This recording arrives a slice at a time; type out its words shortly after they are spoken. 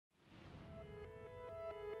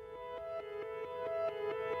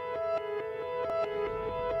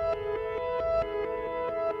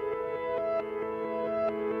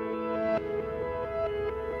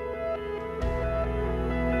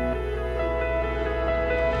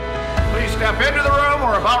step into the room.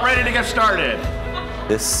 We're about ready to get started.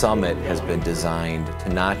 This summit has been designed to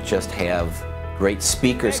not just have great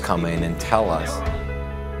speakers come in and tell us,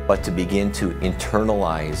 but to begin to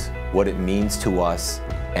internalize what it means to us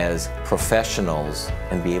as professionals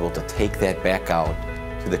and be able to take that back out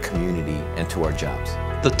to the community and to our jobs.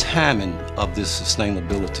 The timing of this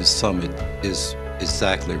sustainability summit is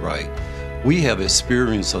exactly right. We have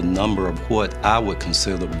experienced a number of what I would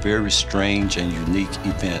consider very strange and unique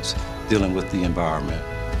events dealing with the environment.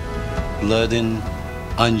 Flooding,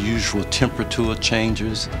 unusual temperature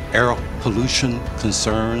changes, air pollution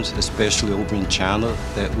concerns, especially over in China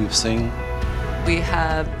that we've seen. We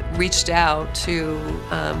have reached out to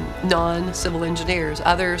non-civil engineers,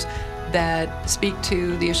 others that speak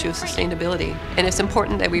to the issue of sustainability. And it's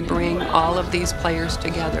important that we bring all of these players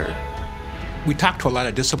together. We talked to a lot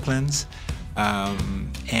of disciplines, but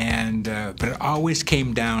it always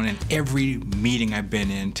came down in every meeting I've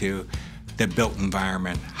been into, the built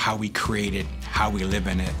environment, how we create it, how we live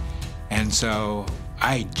in it. And so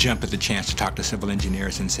I jump at the chance to talk to civil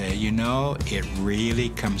engineers and say, you know, it really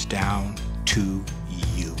comes down to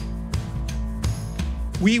you.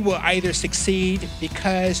 We will either succeed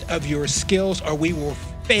because of your skills or we will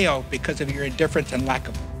fail because of your indifference and lack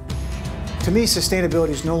of. To me, sustainability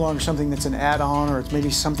is no longer something that's an add-on or it's maybe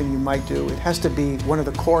something you might do. It has to be one of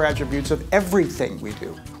the core attributes of everything we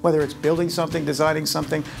do. Whether it's building something, designing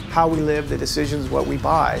something, how we live, the decisions, what we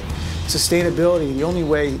buy. Sustainability, the only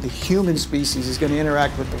way the human species is going to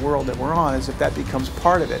interact with the world that we're on is if that becomes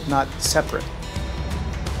part of it, not separate.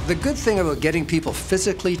 The good thing about getting people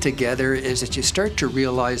physically together is that you start to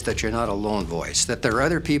realize that you're not a lone voice, that there are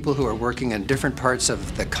other people who are working in different parts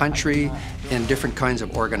of the country, in different kinds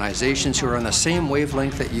of organizations who are on the same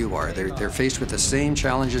wavelength that you are. They're faced with the same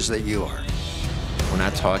challenges that you are. We're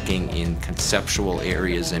not talking in conceptual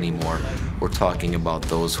areas anymore. We're talking about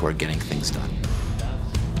those who are getting things done.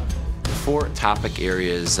 The 4 topic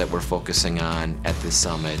areas that we're focusing on at this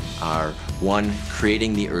summit are 1,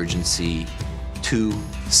 creating the urgency, 2,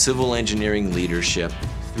 civil engineering leadership,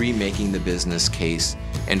 3, making the business case,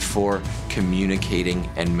 and 4, communicating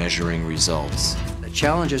and measuring results. The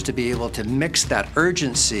challenge is to be able to mix that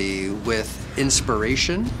urgency with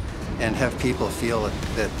inspiration and have people feel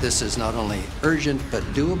that this is not only urgent but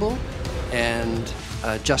doable and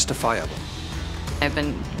justifiable. I've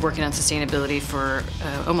been working on sustainability for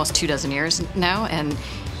almost 24 years now, and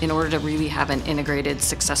in order to really have an integrated,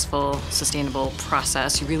 successful, sustainable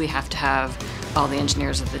process, you really have to have all the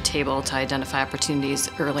engineers at the table to identify opportunities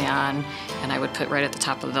early on, and I would put right at the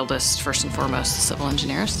top of the list, first and foremost, the civil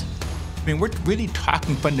engineers. I mean, we're really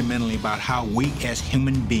talking fundamentally about how we as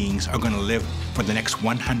human beings are going to live for the next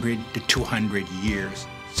 100 to 200 years.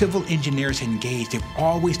 Civil engineers engaged, they've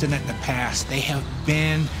always done that in the past. They have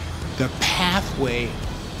been the pathway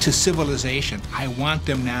to civilization. I want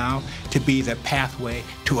them now to be the pathway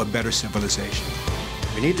to a better civilization.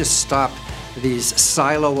 We need to stop these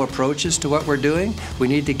silo approaches to what we're doing. We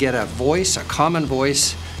need to get a voice, a common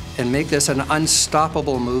voice, and make this an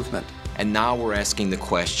unstoppable movement. And now we're asking the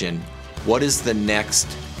question, what is the next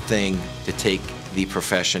thing to take the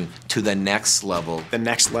profession to the next level? The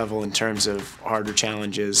next level in terms of harder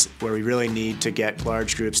challenges where we really need to get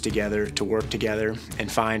large groups together to work together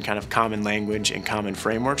and find kind of common language and common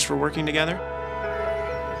frameworks for working together.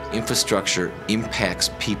 Infrastructure impacts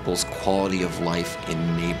people's quality of life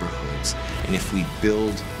in neighborhoods. And if we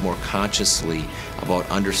build more consciously about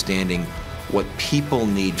understanding what people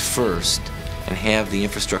need first and have the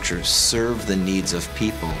infrastructure serve the needs of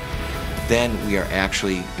people, then we are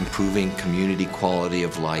actually improving community quality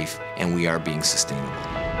of life and we are being sustainable.